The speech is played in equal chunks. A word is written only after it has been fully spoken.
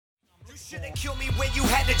Shouldn't kill me when you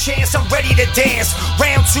had the chance, I'm ready to dance.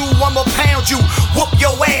 Round two, I'ma pound you, whoop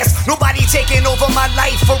your ass. Nobody taking over my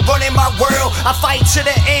life for running my world. I fight to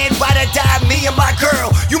the end, ride or die, me and my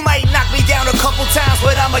girl. You might knock me down a couple times,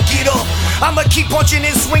 but I'ma get up. I'ma keep punching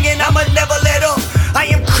and swinging, I'ma never let up. I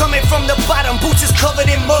am coming from the bottom, boots is covered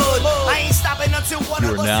in mud. I ain't stopping until one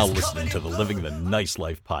You of are us now is listening covered to the in Living mud. the Nice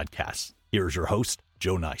Life podcast. Here's your host,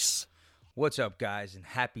 Joe Nice. What's up, guys, and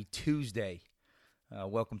happy Tuesday.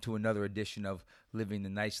 Welcome to another edition of Living the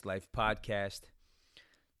Nice Life podcast.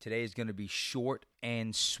 Today is going to be short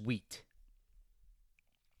and sweet.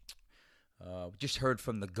 We just heard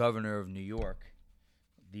from the governor of New York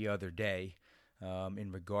the other day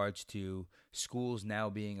in regards to schools now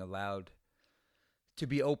being allowed to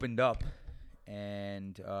be opened up,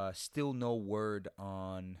 and still no word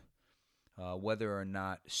on whether or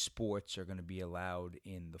not sports are going to be allowed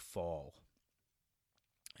in the fall.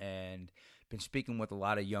 And been speaking with a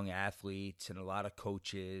lot of young athletes and a lot of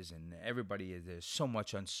coaches and everybody. There's so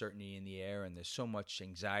much uncertainty in the air, and there's so much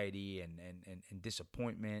anxiety and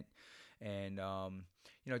disappointment. And,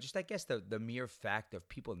 just I guess the mere fact of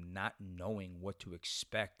people not knowing what to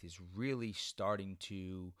expect is really starting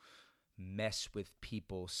to mess with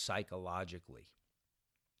people psychologically.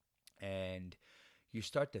 And you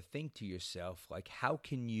start to think to yourself, like, how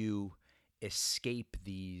can you escape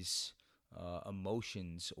these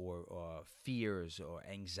emotions or fears or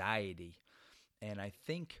anxiety? And I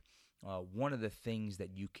think one of the things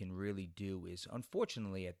that you can really do is,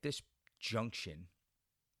 unfortunately, at this junction,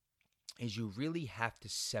 is you really have to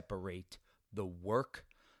separate the work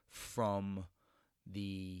from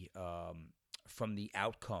the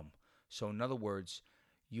outcome. So in other words,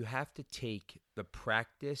 you have to take the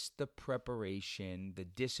practice, the preparation, the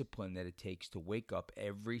discipline that it takes to wake up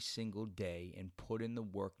every single day and put in the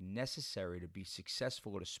work necessary to be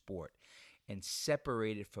successful at a sport, and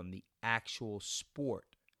separate it from the actual sport.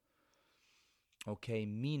 Okay,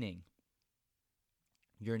 meaning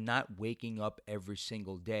you're not waking up every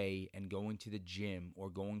single day and going to the gym or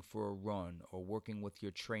going for a run or working with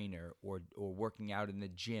your trainer or working out in the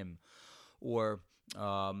gym or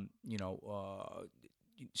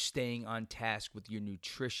staying on task with your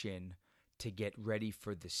nutrition to get ready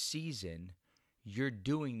for the season. You're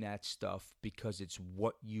doing that stuff because it's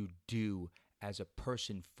what you do as a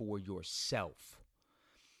person for yourself.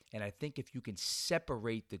 And I think if you can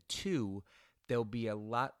separate the two, there'll be a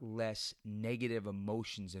lot less negative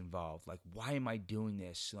emotions involved. Like, why am I doing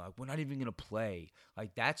this? Like, we're not even going to play.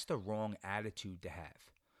 Like, that's the wrong attitude to have,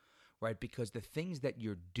 right? Because the things that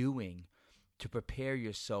you're doing to prepare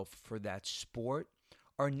yourself for that sport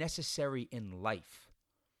are necessary in life.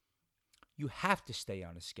 You have to stay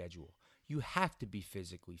on a schedule. You have to be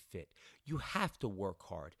physically fit. You have to work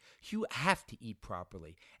hard. You have to eat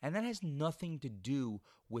properly. And that has nothing to do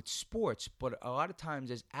with sports, but a lot of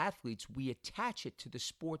times as athletes, we attach it to the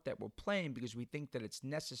sport that we're playing because we think that it's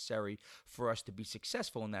necessary for us to be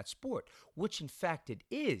successful in that sport, which in fact it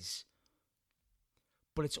is.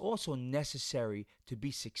 But it's also necessary to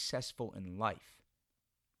be successful in life.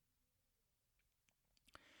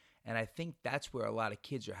 And I think that's where a lot of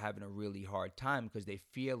kids are having a really hard time, because they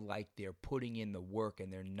feel like they're putting in the work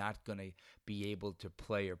and they're not going to be able to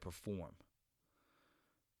play or perform.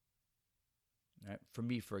 Right? For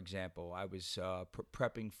me, for example, I was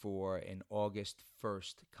prepping for an August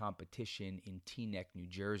 1st competition in Teaneck, New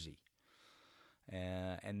Jersey.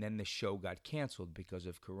 And then the show got canceled because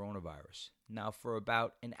of coronavirus. Now, for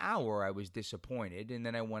about an hour, I was disappointed. And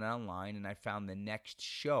then I went online and I found the next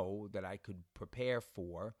show that I could prepare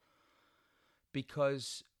for,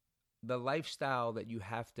 because the lifestyle that you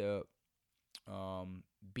have to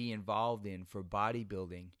be involved in for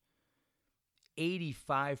bodybuilding,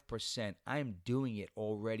 85% I'm doing it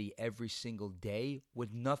already every single day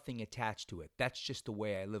with nothing attached to it. That's just the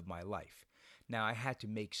way I live my life. Now, I had to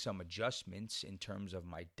make some adjustments in terms of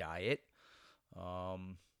my diet,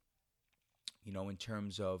 in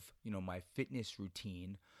terms of, my fitness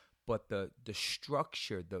routine. But the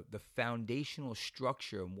structure, the foundational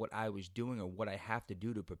structure of what I was doing or what I have to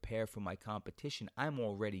do to prepare for my competition, I'm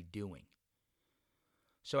already doing.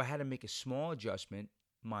 So I had to make a small adjustment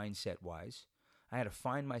mindset-wise. I had to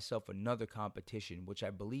find myself another competition, which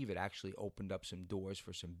I believe it actually opened up some doors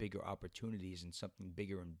for some bigger opportunities and something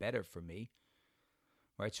bigger and better for me.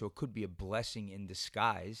 Right? So it could be a blessing in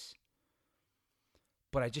disguise.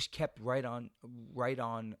 But I just kept right on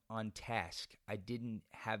task. I didn't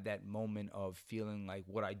have that moment of feeling like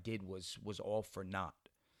what I did was all for naught.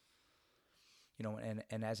 And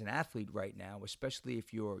as an athlete right now, especially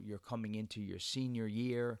if you're coming into your senior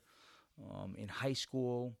year in high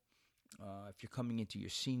school, if you're coming into your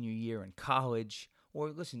senior year in college, or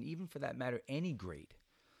listen, even for that matter, any grade.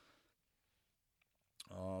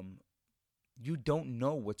 You don't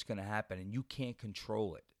know what's going to happen, and you can't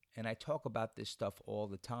control it. And I talk about this stuff all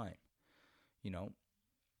the time.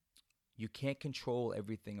 You can't control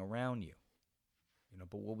everything around you.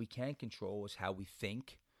 But what we can control is how we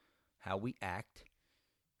think, how we act,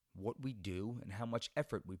 what we do, and how much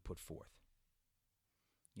effort we put forth.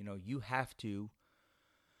 You have to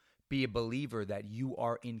be a believer that you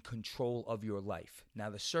are in control of your life. Now,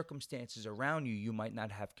 the circumstances around you might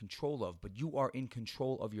not have control of, but you are in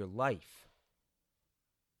control of your life.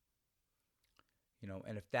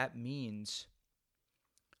 And if that means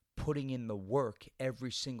putting in the work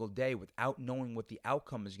every single day without knowing what the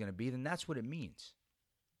outcome is going to be, then that's what it means.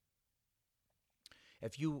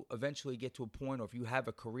 If you eventually get to a point, or if you have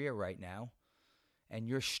a career right now and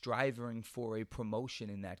you're striving for a promotion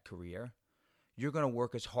in that career, you're going to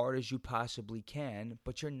work as hard as you possibly can,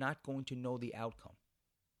 but you're not going to know the outcome.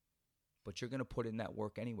 But you're going to put in that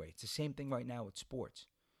work anyway. It's the same thing right now with sports.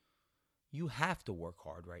 You have to work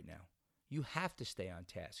hard right now. You have to stay on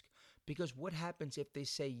task. Because what happens if they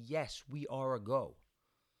say, yes, we are a go?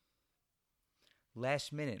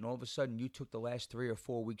 Last minute, and all of a sudden you took the last 3 or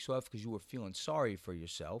 4 weeks off because you were feeling sorry for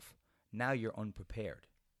yourself. Now you're unprepared.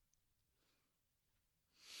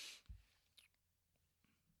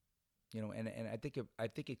 And I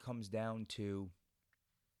think it comes down to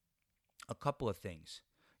a couple of things.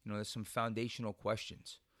 There's some foundational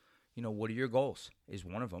questions. What are your goals? Is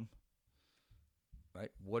one of them.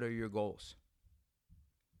 Right? What are your goals?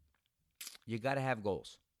 You got to have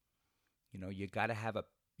goals. You got to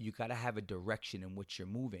have a direction in which you're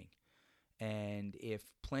moving. And if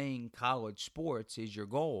playing college sports is your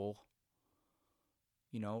goal,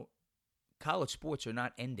 college sports are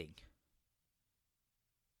not ending.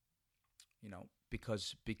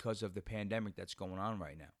 Because of the pandemic that's going on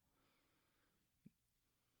right now.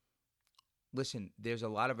 Listen, there's a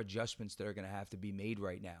lot of adjustments that are going to have to be made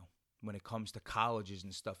right now when it comes to colleges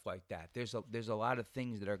and stuff like that. There's a lot of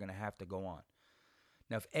things that are going to have to go on.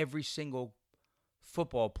 Now, if every single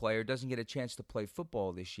football player doesn't get a chance to play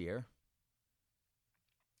football this year,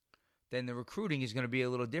 then the recruiting is going to be a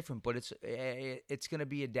little different, but it's going to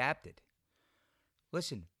be adapted.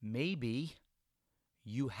 Listen, maybe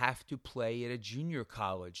you have to play at a junior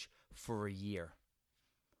college for a year.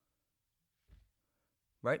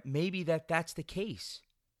 Right? Maybe that's the case.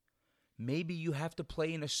 Maybe you have to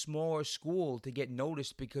play in a smaller school to get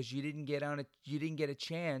noticed because you didn't get a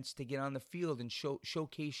chance to get on the field and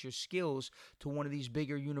showcase your skills to one of these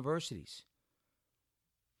bigger universities.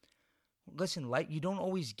 Listen, you don't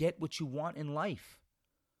always get what you want in life.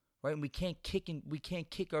 Right? And we can't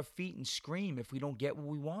kick our feet and scream if we don't get what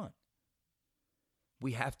we want.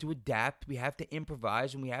 We have to adapt, we have to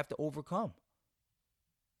improvise, and we have to overcome.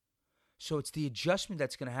 So it's the adjustment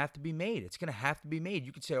that's going to have to be made. It's going to have to be made.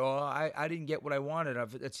 You could say, I didn't get what I wanted.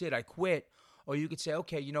 That's it. I quit. Or you could say,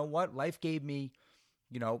 okay, you know what? Life gave me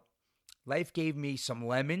some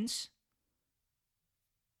lemons.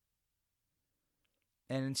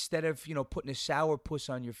 And instead of, putting a sourpuss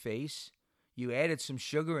on your face, you added some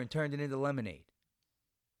sugar and turned it into lemonade.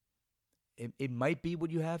 It might be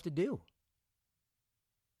what you have to do.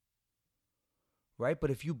 Right?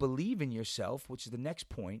 But if you believe in yourself, which is the next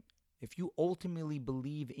point, if you ultimately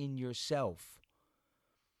believe in yourself,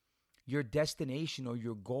 your destination or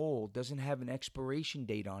your goal doesn't have an expiration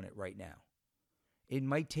date on it right now. It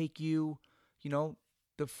might take you,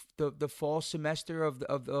 the fall semester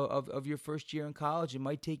of your first year in college. It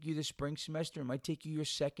might take you the spring semester. It might take you your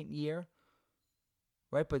second year.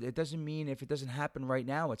 Right? But it doesn't mean if it doesn't happen right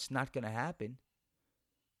now, it's not going to happen.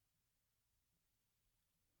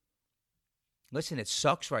 Listen, it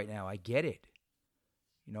sucks right now. I get it.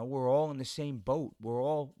 We're all in the same boat. We're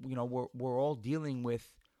all, we're all dealing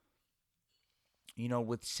with,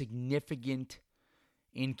 with significant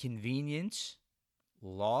inconvenience,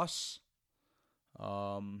 loss.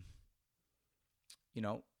 I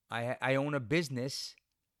own a business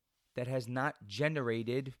that has not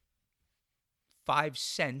generated 5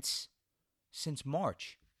 cents since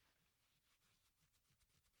March.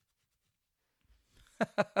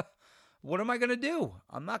 What am I going to do?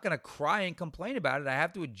 I'm not going to cry and complain about it. I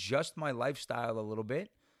have to adjust my lifestyle a little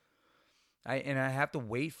bit. I have to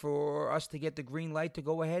wait for us to get the green light to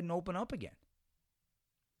go ahead and open up again.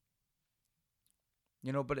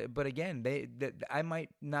 But again, I might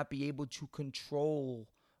not be able to control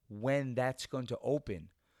when that's going to open,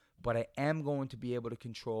 but I am going to be able to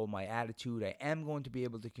control my attitude. I am going to be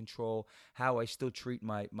able to control how I still treat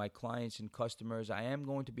my clients and customers. I am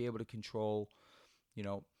going to be able to control,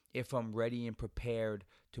 if I'm ready and prepared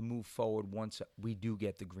to move forward once we do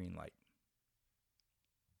get the green light.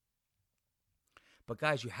 But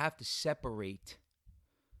guys, you have to separate.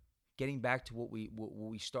 Getting back to what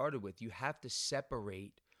we started with, you have to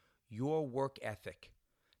separate your work ethic,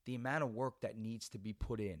 the amount of work that needs to be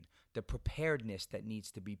put in, the preparedness that needs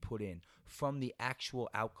to be put in from the actual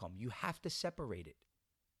outcome. You have to separate it.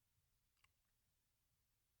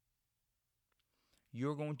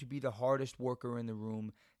 You're going to be the hardest worker in the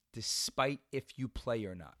room, despite if you play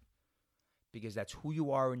or not, because that's who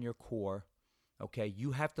you are in your core. Okay,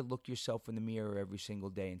 you have to look yourself in the mirror every single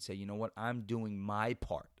day and say, you know what, I'm doing my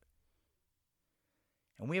part.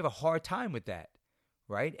 And we have a hard time with that,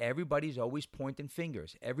 right? Everybody's always pointing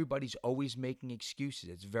fingers. Everybody's always making excuses.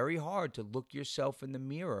 It's very hard to look yourself in the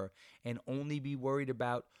mirror and only be worried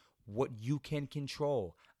about what you can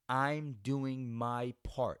control. I'm doing my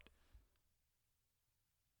part.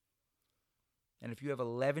 And if you have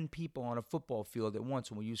 11 people on a football field at once,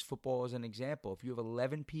 and we'll use football as an example, if you have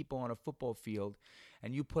 11 people on a football field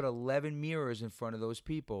and you put 11 mirrors in front of those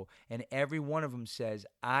people and every one of them says,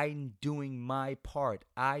 I'm doing my part,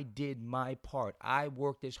 I did my part, I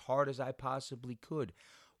worked as hard as I possibly could,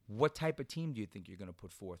 what type of team do you think you're going to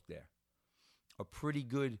put forth there? A pretty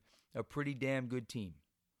damn good team.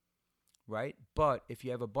 Right? But if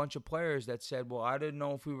you have a bunch of players that said, well, I didn't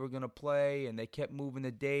know if we were going to play, and they kept moving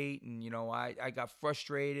the date, and, I got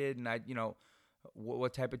frustrated, and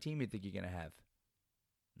what type of team do you think you're going to have?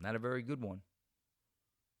 Not a very good one.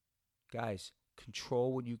 Guys,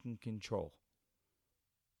 control what you can control.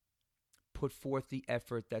 Put forth the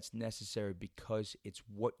effort that's necessary because it's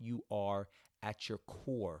what you are at your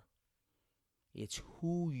core. It's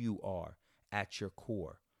who you are at your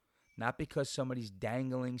core. Not because somebody's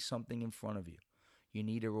dangling something in front of you. You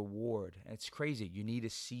need a reward. And it's crazy. You need a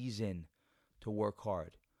season to work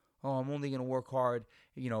hard. Oh, I'm only going to work hard,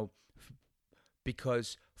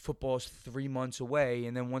 because football's 3 months away,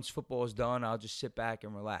 and then once football is done, I'll just sit back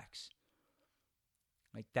and relax.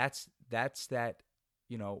 Like that's that,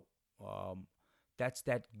 that's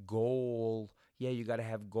that goal. Yeah, you got to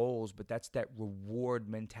have goals, but that's that reward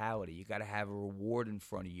mentality. You got to have a reward in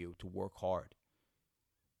front of you to work hard.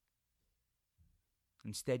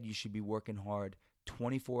 Instead, you should be working hard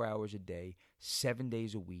 24 hours a day, 7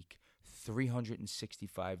 days a week,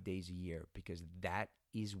 365 days a year, because that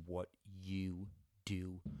is what you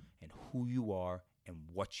do and who you are and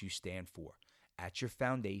what you stand for at your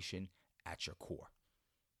foundation, at your core.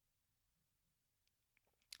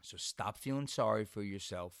 So stop feeling sorry for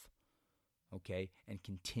yourself, okay, and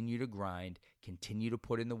continue to grind, continue to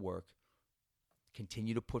put in the work,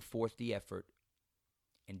 continue to put forth the effort,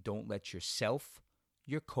 and don't let yourself,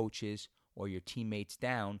 your coaches, or your teammates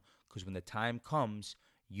down, because when the time comes,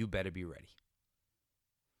 you better be ready.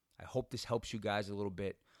 I hope this helps you guys a little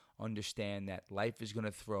bit understand that life is going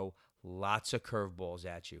to throw lots of curveballs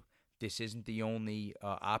at you. This isn't the only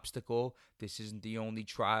obstacle. This isn't the only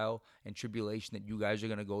trial and tribulation that you guys are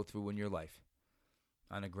going to go through in your life.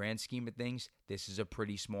 On a grand scheme of things, this is a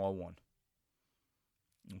pretty small one,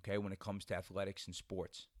 okay, when it comes to athletics and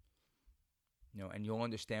sports. And you'll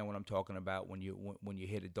understand what I'm talking about when you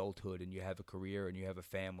hit adulthood and you have a career and you have a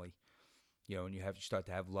family, and you start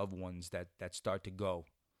to have loved ones that start to go.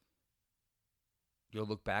 You'll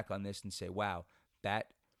look back on this and say, wow, that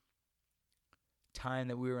time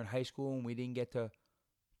that we were in high school and we didn't get to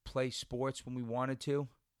play sports when we wanted to,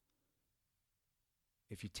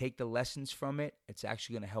 if you take the lessons from it, it's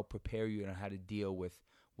actually going to help prepare you on how to deal with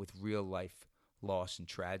real life loss and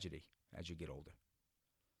tragedy as you get older.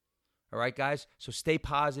 All right, guys? So stay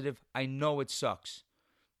positive. I know it sucks.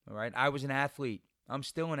 All right? I was an athlete. I'm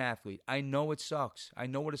still an athlete. I know it sucks. I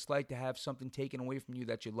know what it's like to have something taken away from you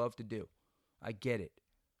that you love to do. I get it.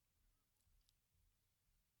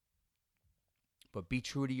 But be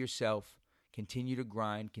true to yourself. Continue to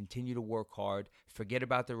grind. Continue to work hard. Forget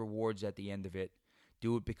about the rewards at the end of it.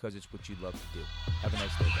 Do it because it's what you love to do. Have a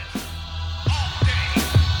nice day, guys.